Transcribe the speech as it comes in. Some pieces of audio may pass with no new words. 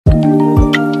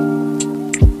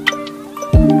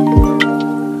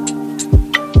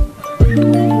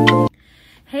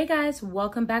guys,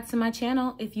 welcome back to my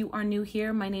channel. If you are new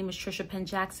here, my name is Trisha Penn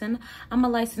Jackson. I'm a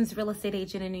licensed real estate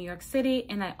agent in New York City,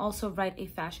 and I also write a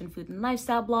fashion, food, and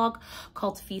lifestyle blog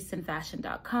called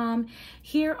feastandfashion.com.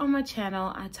 Here on my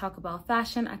channel, I talk about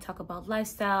fashion, I talk about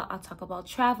lifestyle, I talk about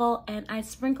travel, and I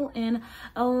sprinkle in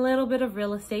a little bit of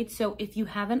real estate. So if you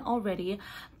haven't already,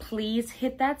 please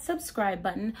hit that subscribe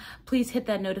button. Please hit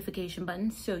that notification button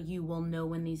so you will know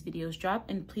when these videos drop,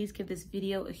 and please give this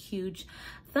video a huge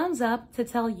thumbs up to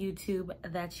tell YouTube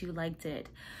that you liked it.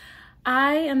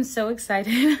 I am so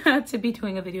excited to be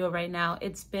doing a video right now.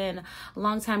 It's been a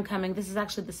long time coming. This is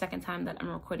actually the second time that I'm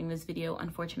recording this video,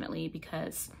 unfortunately,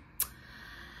 because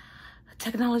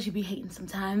technology be hating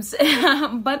sometimes.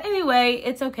 But anyway,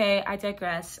 it's okay. I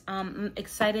digress. I'm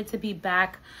excited to be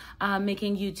back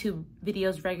making YouTube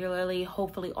videos regularly,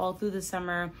 hopefully all through the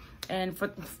summer and for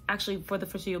the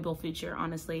foreseeable future,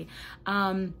 honestly.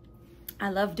 I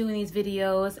love doing these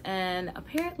videos, and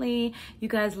apparently you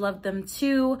guys love them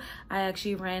too. I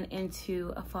actually ran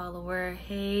into a follower.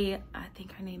 Hey, I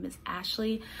think her name is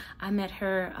Ashley. I met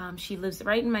her. She lives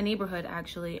right in my neighborhood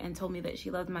actually, and told me that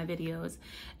she loved my videos,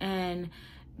 and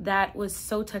that was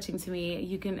so touching to me.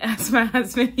 You can ask my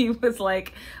husband. He was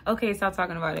like, okay, stop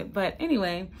talking about it. But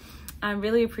anyway, I'm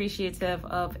really appreciative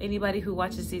of anybody who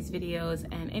watches these videos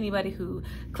and anybody who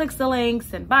clicks the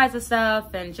links and buys the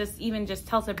stuff and just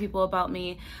tells other people about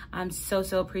me. I'm so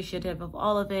appreciative of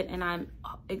all of it, and I'm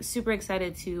super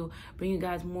excited to bring you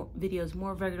guys more videos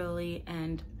more regularly,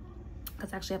 and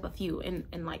because I actually have a few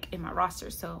in my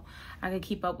roster, so I can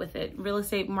keep up with it. Real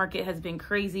estate market has been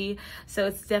crazy, so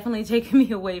it's definitely taken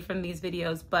me away from these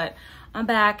videos, but I'm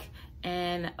back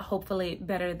and hopefully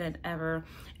better than ever.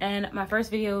 And my first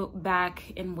video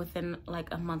back within like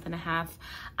a month and a half,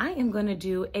 I am gonna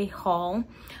do a haul.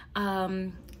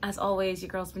 As always, your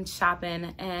girl's been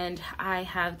shopping, and I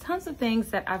have tons of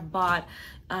things that I've bought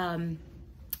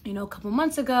you know, a couple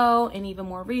months ago and even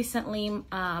more recently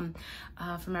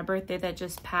for my birthday that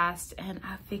just passed, and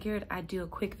I figured I'd do a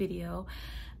quick video,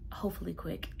 hopefully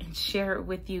quick, and share it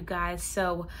with you guys.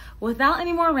 So without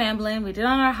any more rambling, we did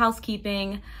on our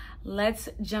housekeeping. Let's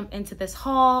jump into this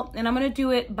haul, and I'm gonna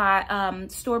do it by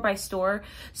store by store.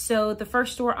 So the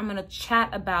first store I'm gonna chat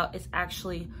about is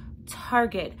actually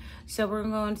Target. So we're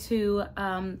going to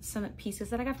some pieces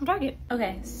that I got from Target.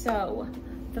 Okay, so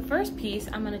the first piece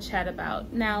I'm gonna chat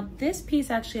about. Now this piece,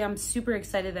 actually, I'm super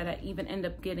excited that I even end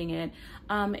up getting it.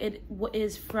 It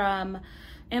is from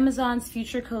Target's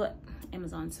Future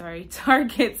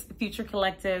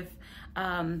Collective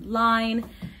line,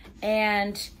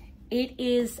 and it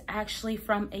is actually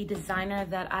from a designer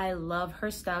that I love her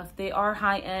stuff. They are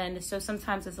high end, so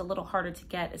sometimes it's a little harder to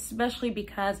get, especially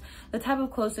because the type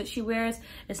of clothes that she wears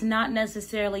is not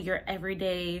necessarily your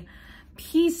everyday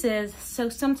pieces. So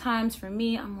sometimes for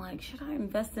me, I'm like, should I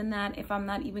invest in that if I'm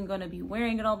not even gonna be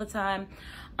wearing it all the time?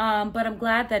 But I'm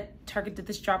glad that Target did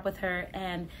this drop with her,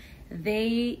 and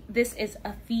this is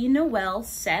a Fille Noel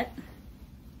set.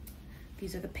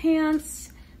 These are the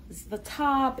pants. This is the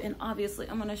top, and obviously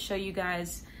I'm gonna show you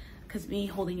guys, because me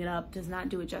holding it up does not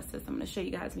do it justice. I'm gonna show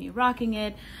you guys me rocking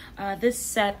it. This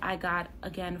set I got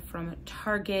again from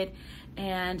Target,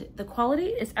 and the quality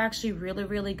is actually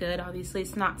really good. Obviously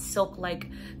it's not silk like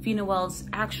Fille Noel's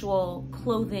actual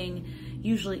clothing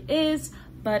usually is,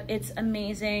 but it's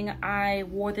amazing. I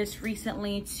wore this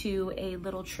recently to a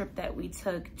little trip that we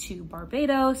took to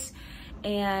Barbados,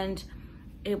 and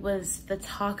it was the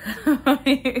talk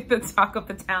of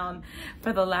the town,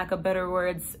 for the lack of better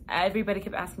words. Everybody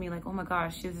kept asking me like, oh my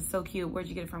gosh, this is so cute. Where'd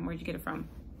you get it from? Where'd you get it from?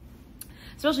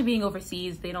 Especially being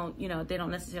overseas, they don't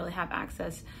necessarily have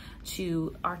access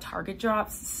to our Target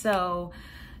drops. So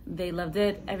they loved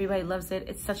it. Everybody loves it.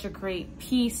 It's such a great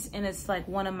piece, and it's like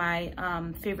one of my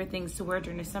favorite things to wear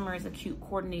during the summer is a cute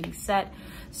coordinating set.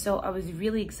 So I was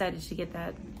really excited to get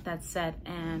that set,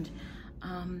 and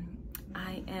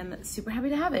I am super happy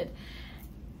to have it.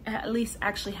 At least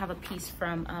actually have a piece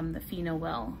from the Fille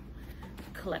Noel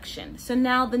collection. So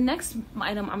now the next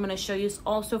item I'm gonna show you is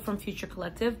also from Future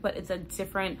Collective, but it's a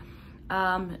different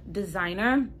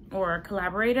designer or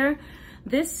collaborator.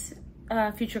 This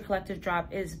Future Collective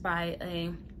drop is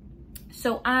by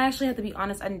so I actually have to be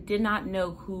honest, I did not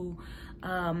know who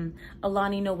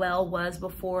Alani Noel was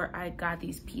before I got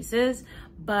these pieces,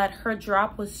 but her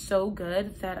drop was so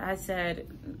good that I said,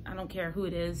 I don't care who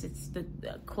it is, it's the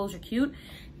clothes are cute,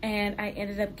 and I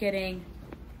ended up getting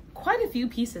quite a few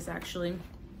pieces actually.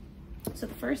 So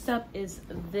the first up is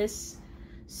this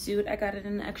suit. I got it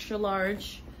in an extra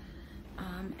large,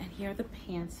 and here are the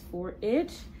pants for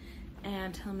it.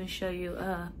 And let me show you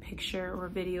a picture or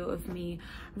video of me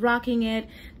rocking it.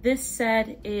 This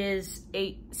set is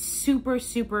a super,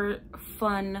 super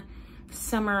fun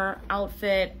summer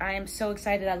outfit. I am so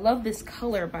excited. I love this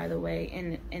color, by the way,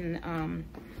 in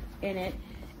it.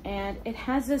 And it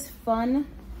has this fun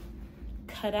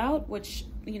cutout, which,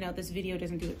 you know, this video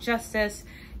doesn't do it justice.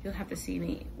 You'll have to see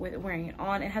me wearing it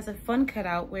on. It has a fun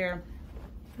cutout where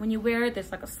when you wear it,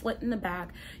 there's like a slit in the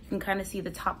back. You can kind of see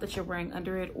the top that you're wearing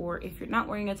under it, or if you're not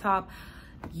wearing a top,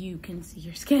 you can see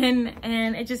your skin,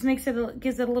 and it just makes it,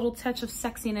 gives it a little touch of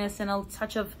sexiness and a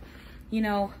touch of, you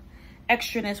know,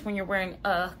 extraness when you're wearing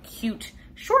a cute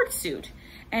short suit.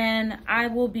 And I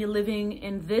will be living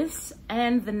in this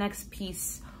and the next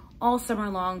piece all summer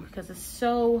long because it's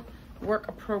so work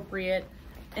appropriate.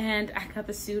 And I got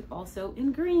the suit also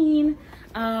in green.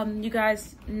 You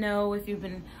guys know, if you've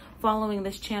been following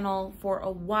this channel for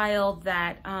a while,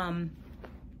 that I'm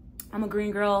a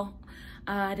green girl.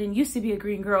 I didn't used to be a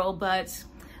green girl, but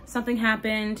something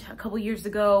happened a couple years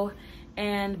ago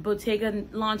and Bottega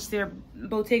launched their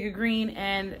Bottega Green,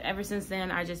 and ever since then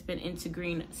I just been into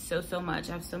green so much.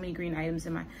 I have so many green items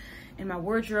in my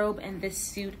wardrobe, and this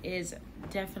suit is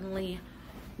definitely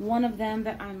one of them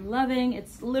that I'm loving.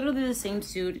 It's literally the same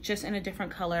suit, just in a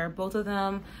different color. Both of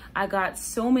them, I got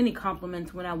so many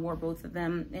compliments when I wore both of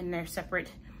them in the separate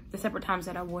times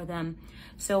that I wore them.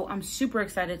 So I'm super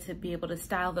excited to be able to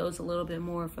style those a little bit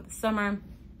more for the summer.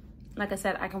 Like I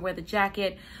said, I can wear the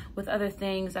jacket with other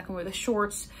things. I can wear the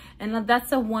shorts. And that's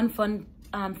the one fun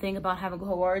thing about having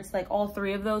co-ords. Like, all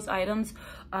three of those items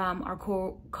are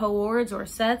co-ords or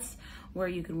sets where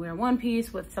you can wear one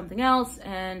piece with something else,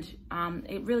 and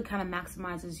it really kind of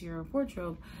maximizes your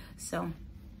wardrobe. So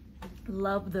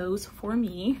love those for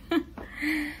me.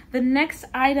 The next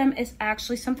item is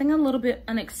actually something a little bit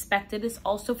unexpected. It's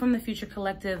also from the Future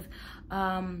Collective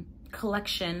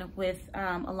collection with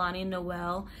Alani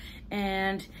Noel,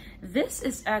 and this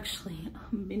is actually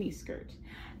a mini skirt.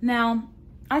 Now,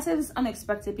 I said it's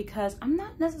unexpected because I'm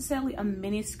not necessarily a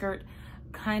mini skirt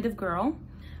kind of girl,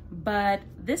 but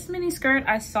this mini skirt,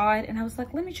 I saw it and I was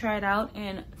like, let me try it out,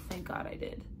 and thank God I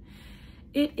did.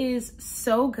 It is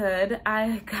so good.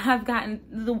 I've gotten,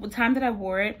 the time that I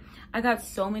wore it, I got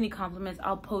so many compliments.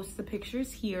 I'll post the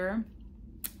pictures here.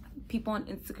 People on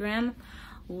Instagram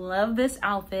love this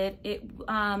outfit.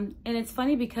 And it's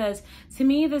funny because to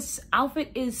me, this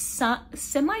outfit is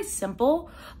semi-simple,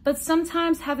 but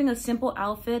sometimes having a simple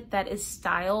outfit that is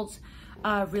styled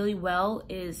really well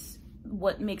is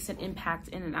what makes an impact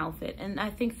in an outfit. And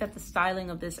I think that the styling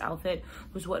of this outfit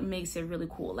was what makes it really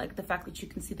cool. Like the fact that you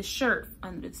can see the shirt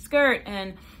under the skirt,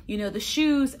 and you know, the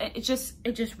shoes, it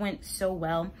just went so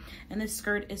well. And this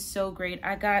skirt is so great.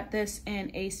 I got this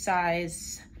in a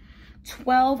size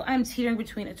 12. I'm teetering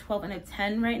between a 12 and a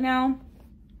 10 right now.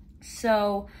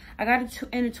 So I got it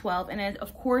in a 12, and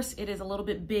of course it is a little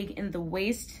bit big in the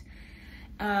waist,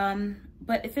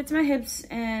 but it fits my hips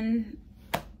and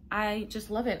I just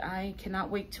love it. I cannot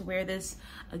wait to wear this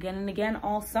again and again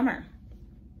all summer.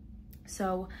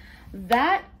 So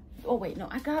that, oh wait, no,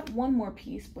 I got one more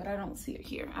piece, but I don't see it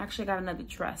here. I actually got another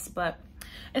dress, but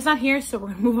it's not here, so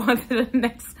we're gonna move on to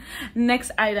the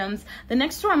next items. The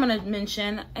next store I'm gonna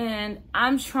mention, and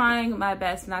I'm trying my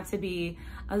best not to be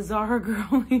a Zara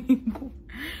girl anymore,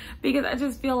 because I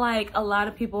just feel like a lot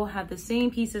of people have the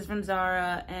same pieces from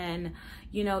Zara, and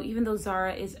you know, even though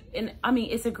Zara is, I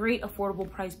mean, it's a great affordable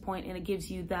price point and it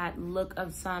gives you that look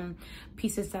of some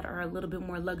pieces that are a little bit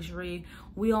more luxury.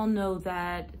 We all know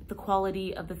that the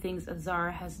quality of the things of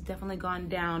Zara has definitely gone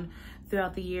down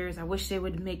throughout the years. I wish they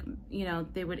would make, you know,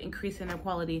 they would increase in their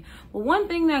quality. But one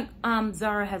thing that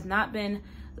Zara has not been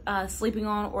sleeping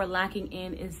on or lacking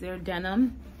in is their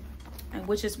denim, and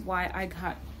which is why I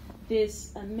got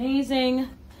this amazing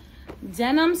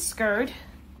denim skirt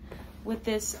with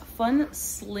this fun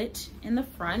slit in the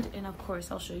front, and of course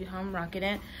I'll show you how I'm rocking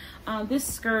it. This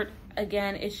skirt,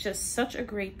 again, it's just such a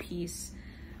great piece.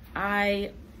 I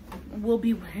will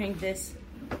be wearing this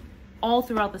all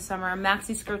throughout the summer.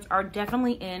 Maxi skirts are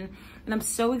definitely in, and I'm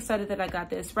so excited that I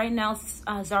got this. Right now,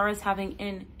 Zara is having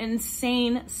an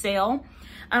insane sale.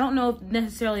 I don't know if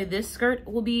necessarily this skirt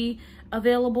will be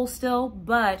available still,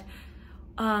 but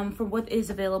for what is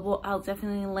available, I'll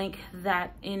definitely link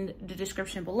that in the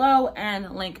description below,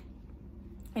 and link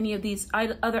any of these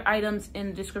other items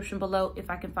in the description below if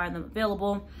I can find them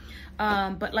available.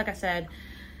 But like I said,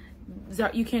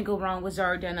 you can't go wrong with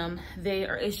Zara denim.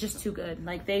 It's just too good.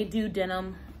 Like, they do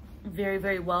denim very,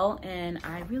 very well, and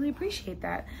I really appreciate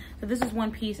that. So this is one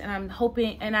piece, and I'm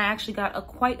hoping, and I actually got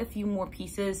quite a few more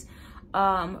pieces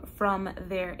from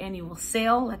their annual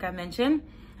sale, like I mentioned,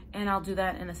 and I'll do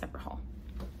that in a separate haul.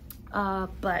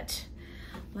 But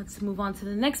let's move on to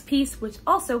the next piece, which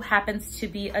also happens to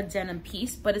be a denim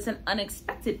piece, but it's an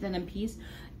unexpected denim piece.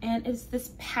 And it's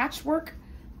this patchwork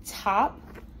top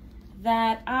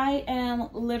that I am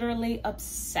literally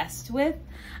obsessed with.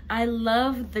 I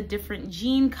love the different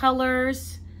jean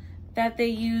colors that they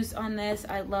use on this.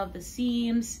 I love the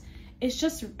seams. It's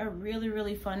just a really,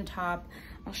 really fun top.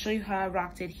 I'll show you how I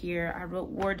rocked it here. I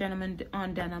wore denim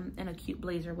on denim and a cute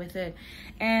blazer with it.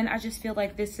 And I just feel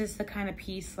like this is the kind of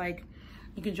piece, like,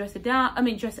 you can dress it down,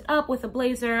 dress it up with a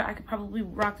blazer. I could probably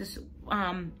rock this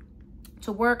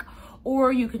to work,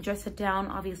 or you could dress it down,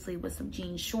 obviously, with some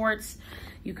jean shorts.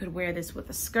 You could wear this with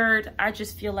a skirt. I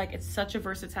just feel like it's such a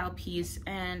versatile piece.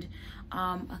 And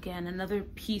again, another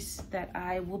piece that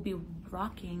I will be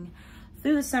rocking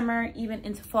through the summer, even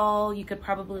into fall. You could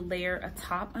probably layer a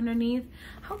top underneath.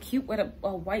 How cute would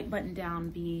a white button down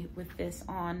be with this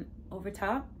on over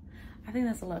top? I think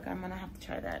that's a look. I'm gonna have to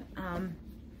try that.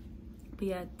 But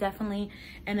yeah, definitely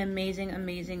an amazing,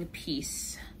 amazing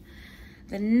piece.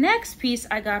 The next piece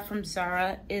I got from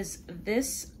Zara is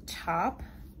this top,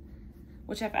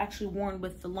 which I've actually worn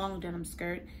with the long denim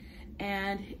skirt.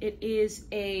 And it is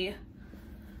a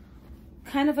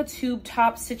kind of a tube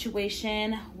top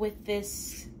situation with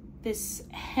this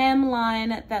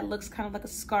hemline that looks kind of like a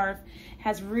scarf,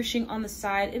 has ruching on the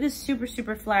side. It is super,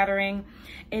 super flattering.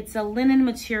 It's a linen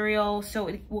material, so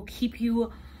it will keep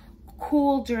you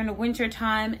cool during the winter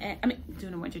time.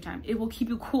 During the winter time, it will keep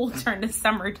you cool during the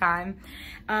summertime.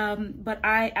 But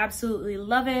I absolutely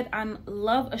love it. I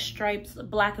love a striped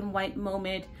black and white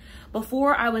moment.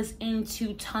 Before I was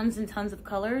into tons and tons of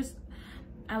colors,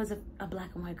 I was a black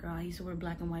and white girl. I used to wear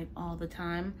black and white all the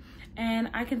time.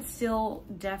 And I can still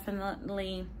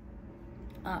definitely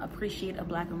appreciate a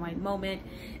black and white moment.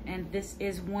 And this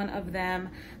is one of them.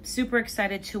 Super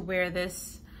excited to wear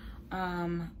this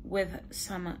with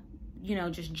some,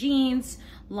 just jeans,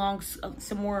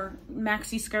 some more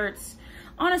maxi skirts.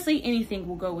 Honestly, anything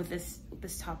will go with this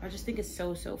top. I just think it's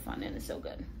so, so fun and it's so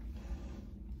good.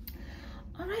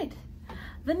 All right.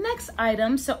 The next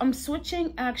item, so I'm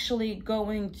switching, actually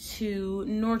going to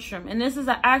Nordstrom. And this is,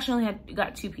 I actually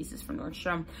got 2 pieces from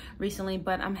Nordstrom recently,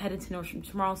 but I'm headed to Nordstrom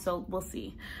tomorrow, so we'll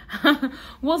see.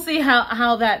 We'll see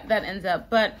how that ends up.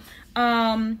 But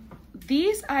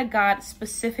these I got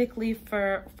specifically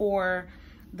for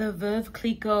the Veuve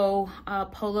Clicquot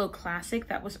Polo Classic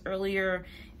that was earlier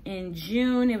in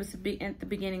June. It was at the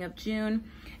beginning of June.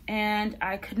 And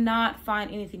I could not find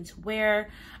anything to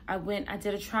wear. I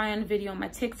did a try on video on my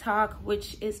TikTok,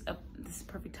 which is this is a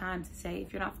perfect time to say,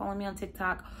 if you're not following me on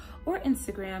TikTok or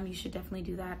Instagram, you should definitely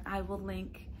do that. I will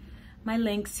link my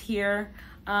links here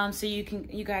so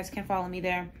you guys can follow me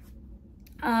there.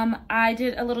 I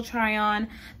did a little try on.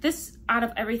 This, out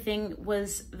of everything,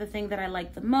 was the thing that I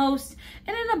liked the most. It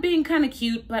ended up being kind of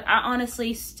cute, but I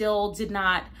honestly still did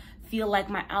not feel like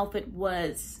my outfit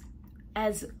was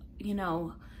as,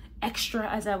 extra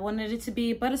as I wanted it to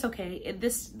be, but it's okay.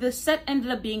 The set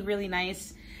ended up being really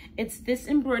nice. It's this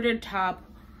embroidered top,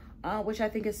 which I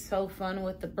think is so fun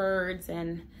with the birds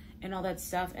and all that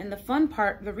stuff. And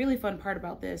the really fun part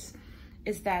about this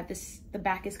is that the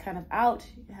back is kind of out.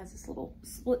 It has this little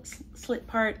slit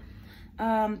part.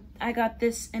 I got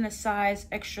this in a size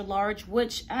extra large,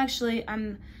 which actually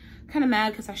I'm kind of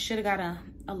mad because I should have got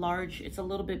a large. It's a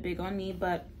little bit big on me,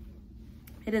 but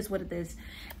it is what it is.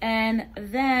 And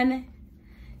then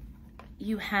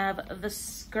you have the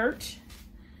skirt.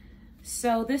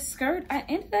 So this skirt, I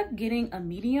ended up getting a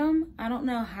medium. I don't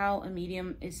know how a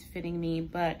medium is fitting me,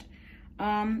 but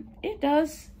it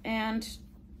does. And,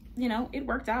 it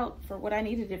worked out for what I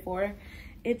needed it for.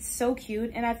 It's so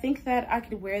cute. And I think that I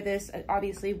could wear this,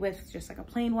 obviously, with just like a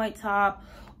plain white top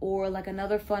or like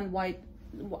another fun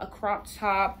a cropped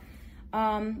top.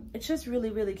 It's just really,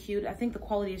 really cute. I think the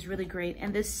quality is really great.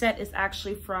 And this set is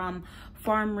actually from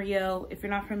Farm Rio. If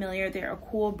you're not familiar, they're a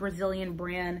cool Brazilian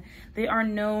brand. They are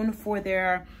known for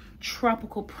their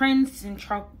tropical prints and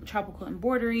tropical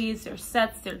embroideries, their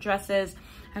sets, their dresses.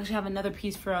 I actually have another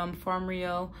piece from Farm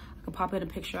Rio. I could pop in a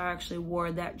picture. I actually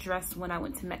wore that dress when I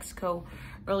went to Mexico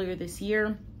earlier this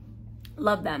year.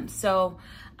 Love them. So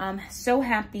I'm so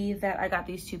happy that I got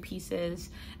these 2 pieces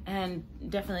and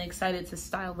definitely excited to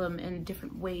style them in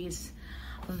different ways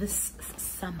this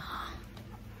summer.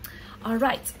 All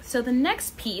right, so the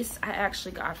next piece I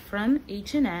actually got from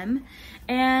H&M,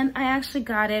 and I actually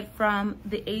got it from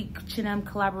the H&M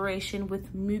collaboration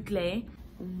with Mugler.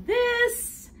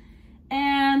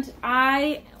 And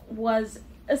I was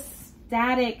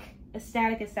ecstatic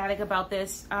about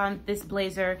this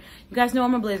blazer. You guys know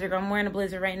I'm a blazer girl. I'm wearing a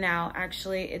blazer right now.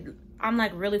 Actually, I'm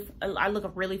like really, I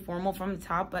look really formal from the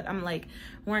top, but I'm like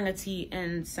wearing a tee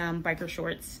and some biker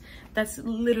shorts. That's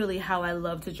literally how I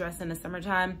love to dress in the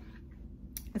summertime.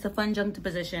 It's a fun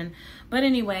juxtaposition. But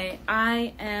anyway,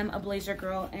 I am a blazer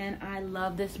girl and I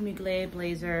love this Mugler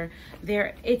blazer.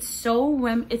 It's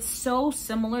so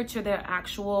similar to their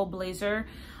actual blazer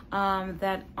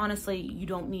that honestly you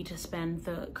don't need to spend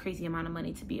the crazy amount of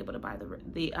money to be able to buy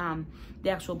the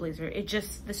actual blazer.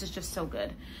 This is just so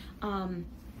good.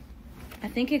 I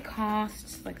think it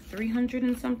costs like $300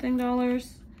 and something.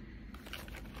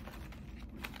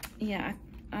 Yeah,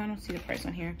 I don't see the price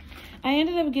on here. I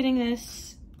ended up getting this.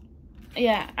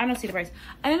 Yeah, I don't see the price.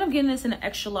 I ended up getting this in an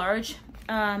extra large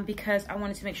because I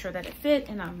wanted to make sure that it fit,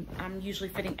 and I'm usually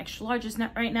fitting extra larges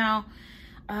right now,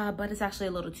 but it's actually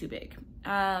a little too big.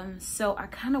 So I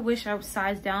kind of wish I was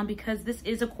sized down because this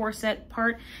is a corset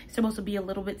part. It's supposed to be a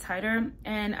little bit tighter,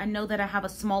 and I know that I have a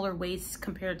smaller waist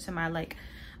compared to my like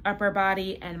upper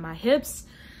body and my hips.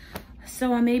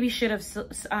 So I maybe should have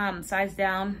sized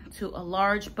down to a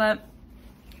large, but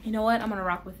you know what? I'm gonna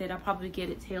rock with it. I'll probably get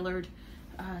it tailored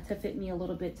to fit me a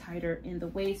little bit tighter in the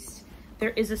waist. There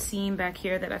is a seam back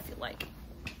here that I feel like,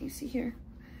 you see here,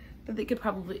 that they could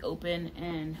probably open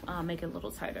and make it a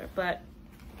little tighter. But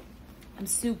I'm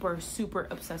super, super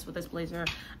obsessed with this blazer.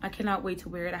 I cannot wait to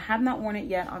wear it. I have not worn it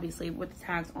yet, obviously, with the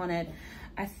tags on it.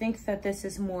 I think that this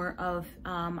is more of,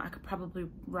 I could probably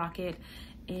rock it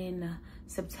in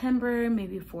September,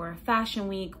 maybe for Fashion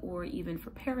Week or even for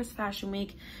Paris Fashion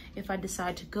Week if I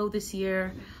decide to go this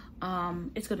year.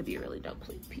 It's going to be a really dope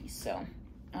piece, so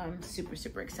I'm super,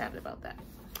 super excited about that.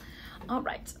 All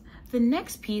right, the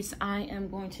next piece I am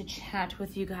going to chat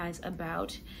with you guys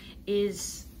about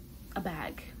is a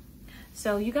bag.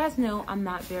 So you guys know I'm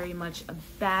not very much a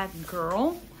bag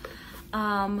girl,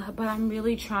 but I'm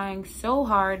really trying so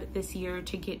hard this year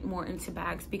to get more into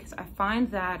bags because I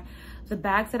find that the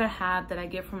bags that I have that I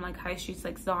get from like high streets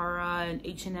like Zara and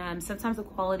H&M, sometimes the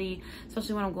quality,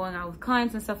 especially when I'm going out with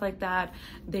clients and stuff like that,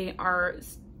 they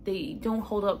don't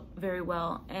hold up very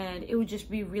well, and it would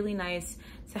just be really nice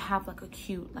to have like a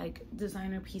cute like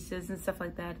designer pieces and stuff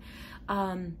like that.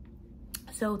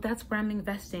 So that's where I'm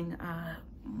investing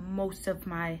most of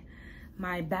my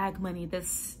bag money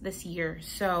this year.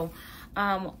 So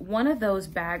one of those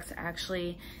bags,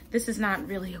 actually, this is not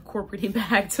really a corporate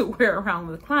bag to wear around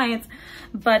with clients,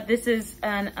 but this is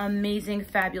an amazing,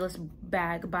 fabulous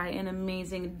bag by an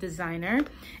amazing designer,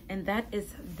 and that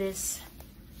is this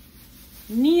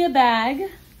Nia bag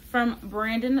from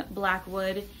Brandon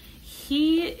Blackwood.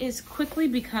 He is quickly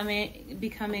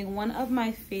becoming one of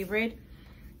my favorite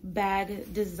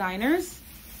bag designers.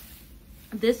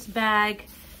 This bag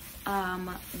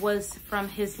was from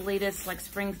his latest like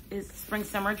spring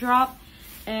summer drop,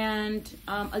 and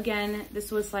again,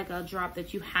 this was like a drop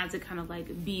that you had to kind of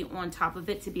like be on top of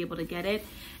it to be able to get it,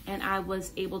 and I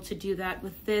was able to do that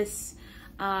with this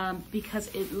because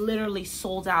it literally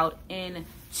sold out in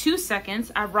 2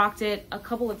 seconds. I rocked it a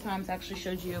couple of times. I actually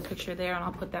showed you a picture there, and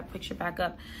I'll put that picture back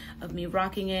up of me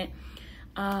rocking it.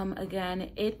 Again,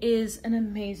 it is an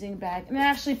amazing bag, and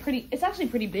it's actually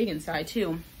pretty big inside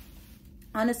too.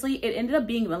 Honestly, it ended up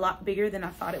being a lot bigger than I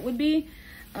thought it would be,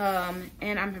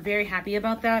 and I'm very happy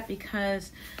about that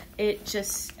because it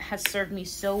just has served me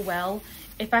so well.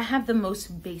 If I have the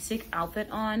most basic outfit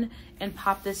on and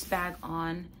pop this bag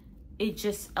on, it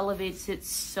just elevates it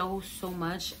so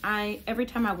much. Every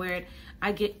time I wear it,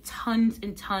 I get tons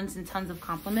and tons and tons of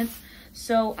compliments.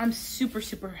 So I'm super,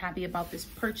 super happy about this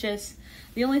purchase.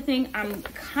 The only thing I'm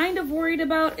kind of worried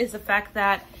about is the fact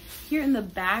that here in the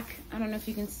back, I don't know if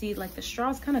you can see, like the straw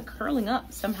is kind of curling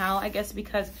up somehow, I guess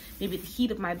because maybe the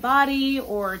heat of my body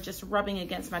or just rubbing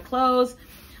against my clothes.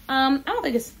 I don't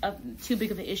think it's too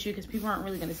big of an issue because people aren't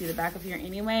really going to see the back of here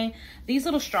anyway. These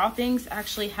little straw things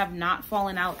actually have not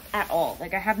fallen out at all.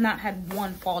 Like I have not had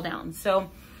one fall down.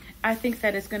 So I think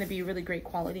that it's going to be really great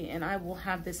quality, and I will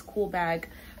have this cool bag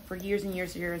for years and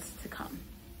years and years to come.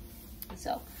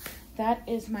 So that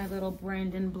is my little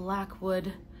Brandon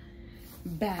Blackwood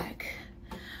bag.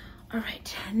 All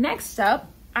right, next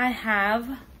up I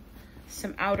have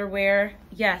some outerwear.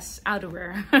 Yes,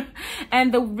 outerwear.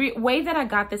 And the way that I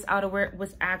got this outerwear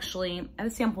was actually at a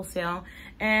sample sale,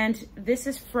 and this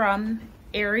is from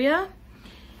Area.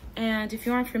 And if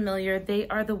you aren't familiar, they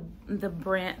are the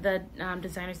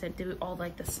designers that do all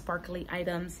like the sparkly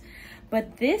items.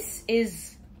 But this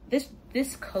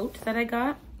coat that I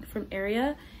got from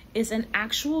Area is an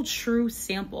actual true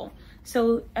sample.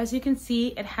 So as you can see,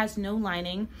 it has no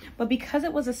lining, but because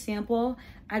it was a sample,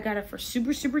 I got it for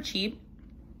super, super cheap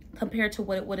compared to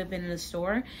what it would have been in the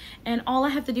store. And all I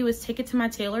have to do is take it to my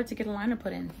tailor to get a liner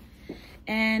put in.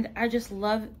 and I just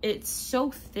love it. It's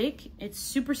so thick. It's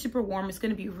super, super warm. It's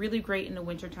going to be really great in the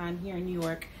wintertime here in New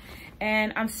York.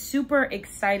 And I'm super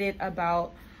excited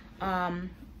about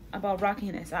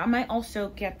rocking this. I might also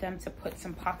get them to put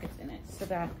some pockets in it so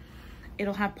that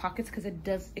it'll have pockets, because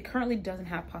it currently doesn't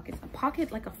have pockets. A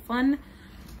pocket, like a fun,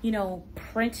 you know,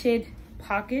 printed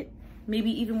pocket, maybe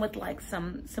even with like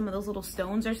some of those little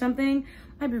stones or something,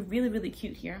 might be really, really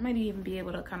cute here. I might even be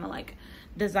able to kind of like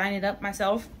design it up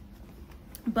myself.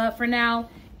 But for now,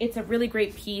 it's a really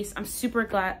great piece. I'm super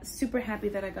happy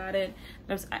that I got it.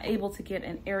 I was able to get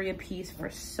an area piece for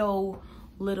so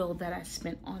little that I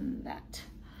spent on that.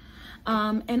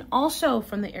 And also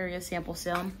from the area sample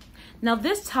sale. Now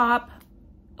this top,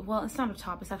 well, it's not a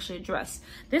top, it's actually a dress.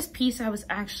 This piece I was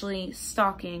actually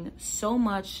stocking so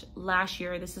much last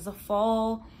year. This is a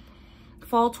fall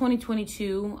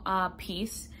 2022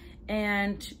 piece.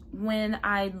 And when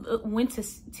I went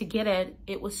to get it,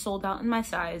 it was sold out in my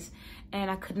size, and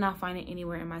I could not find it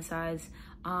anywhere in my size.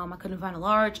 I couldn't find a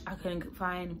large. I couldn't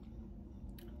find,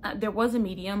 there was a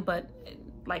medium, but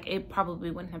like it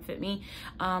probably wouldn't have fit me.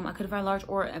 I couldn't find large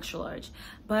or extra large,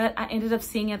 but I ended up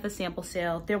seeing at the sample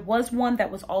sale. There was one that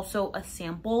was also a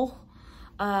sample,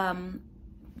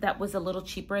 that was a little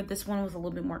cheaper. This one was a little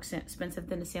bit more expensive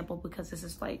than the sample, because this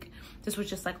was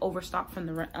just like overstock from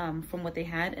the from what they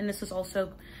had. And this was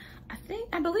also,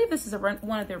 I believe this is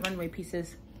one of their runway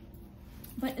pieces.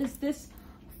 But it's this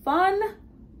fun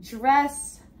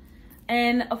dress,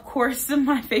 and of course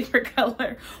my favorite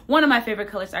color, one of my favorite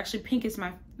colors, actually pink is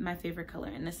my favorite color,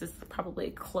 and this is probably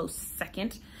a close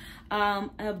second.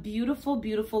 A beautiful,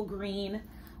 beautiful green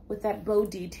with that bow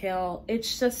detail.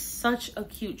 It's just such a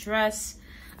cute dress.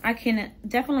 I can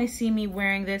definitely see me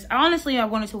wearing this. Honestly, I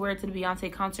wanted to wear it to the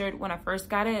Beyonce concert when I first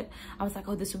got it. I was like,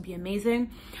 oh, this would be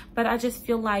amazing. But I just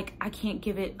feel like I can't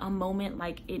give it a moment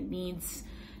like it needs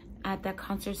at that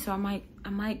concert. So I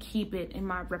might keep it in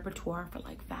my repertoire for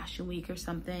like Fashion Week or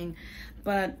something.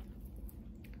 But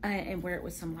and wear it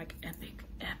with some like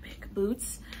epic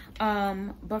boots.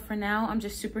 But for now, I'm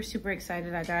just super, super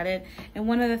excited I got it. And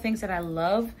one of the things that I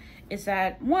love is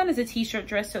that, one is a t-shirt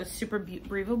dress, so it's super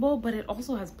breathable, but it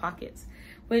also has pockets,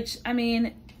 which, I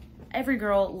mean, every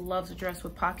girl loves a dress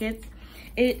with pockets.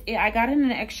 I got it in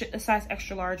a size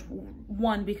extra large,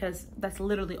 one, because that's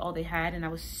literally all they had, and I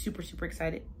was super, super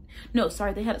excited. No,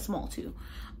 sorry, they had a small too.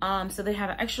 So they had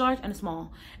an extra large and a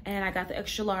small, and I got the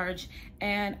extra large,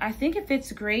 and I think it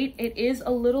fits great. It is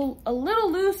a little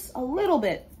loose, a little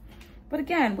bit, but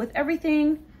again, with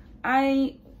everything,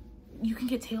 you can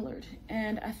get tailored,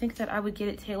 and I think that I would get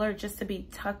it tailored just to be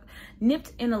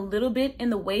nipped in a little bit in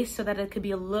the waist so that it could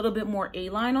be a little bit more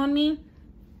A-line on me.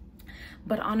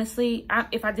 But honestly,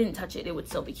 if I didn't touch it, it would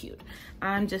still be cute.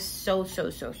 I'm just so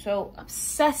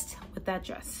obsessed with that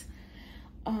dress.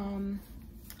 All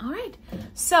right,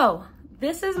 so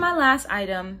this is my last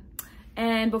item,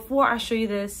 and before I show you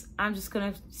this, I'm just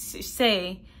gonna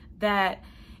say that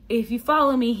if you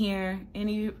follow me here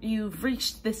and you've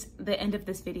reached the end of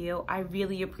this video, I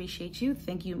really appreciate you.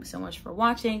 Thank you so much for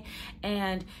watching.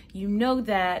 And you know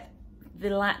that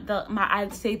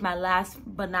I'd save my last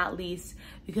but not least,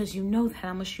 because you know that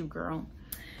I'm a shoe girl.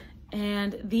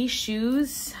 And these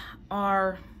shoes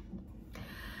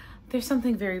there's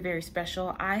something very, very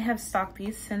special. I have stocked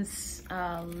these since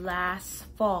last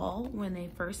fall when they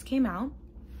first came out.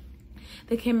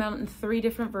 They came out in 3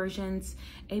 different versions: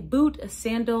 a boot, a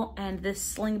sandal, and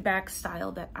this slingback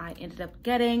style that I ended up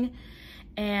getting.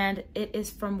 And it is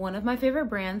from one of my favorite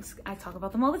brands. I talk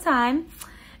about them all the time,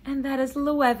 and that is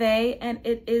Loewe. And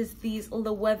it is these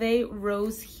Loewe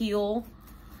rose heel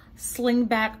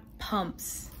slingback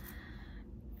pumps.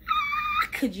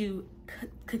 Could you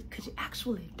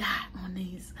actually die on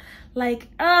these? Like,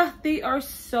 they are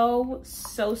so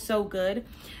good.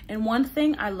 And one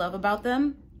thing I love about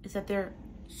them is that they're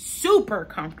super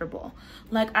comfortable.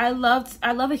 Like, I love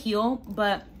a heel,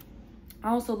 but I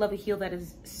also love a heel that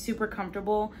is super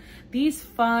comfortable. These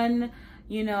fun,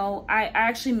 you know, I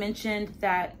actually mentioned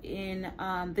that in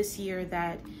this year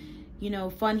that, you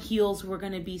know, fun heels were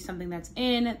going to be something that's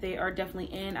in. They are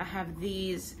definitely in. I have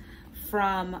these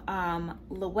from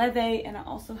Loewe, and I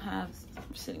also have,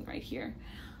 sitting right here,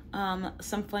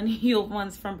 some fun heel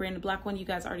ones from Branded Black One. You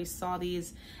guys already saw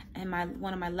these in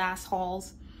one of my last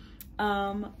hauls.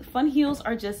 Fun heels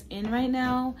are just in right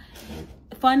now.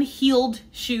 Fun heeled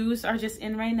shoes are just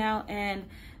in right now, and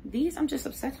these I'm just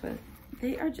obsessed with.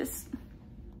 They are just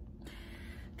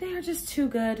too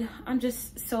good. I'm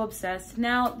just so obsessed.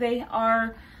 Now they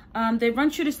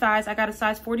run true to size. I got a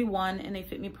size 41 and they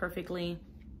fit me perfectly.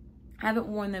 I haven't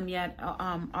worn them yet.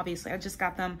 Obviously, I just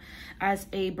got them as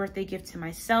a birthday gift to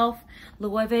myself.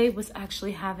 Loewe was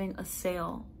actually having a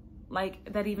sale. Like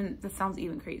that sounds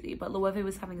even crazy, but Loewe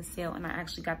was having a sale and I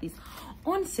actually got these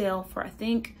on sale for I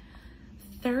think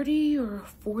 30 or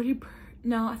 40,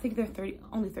 no, I think they're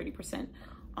only 30%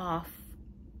 off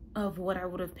of what I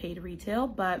would have paid retail,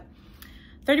 but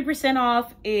 30%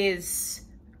 off is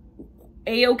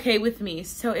a-okay with me.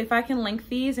 So if I can link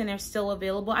these and they're still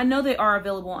available, I know they are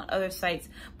available on other sites,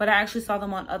 but I actually saw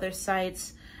them on other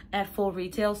sites at full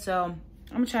retail. So I'm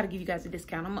gonna try to give you guys a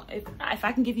discount. If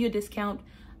I can give you a discount,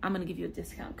 I'm gonna give you a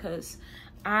discount because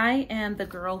I am the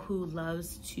girl who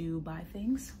loves to buy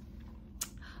things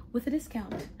with a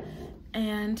discount.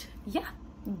 And yeah,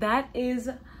 that is,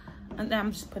 and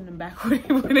I'm just putting them back where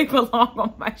they belong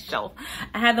on my shelf.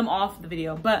 I had them off the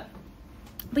video, but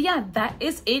yeah, that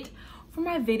is it for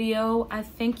my video. I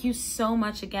thank you so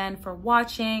much again for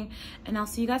watching, and I'll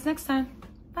see you guys next time.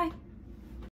 Bye.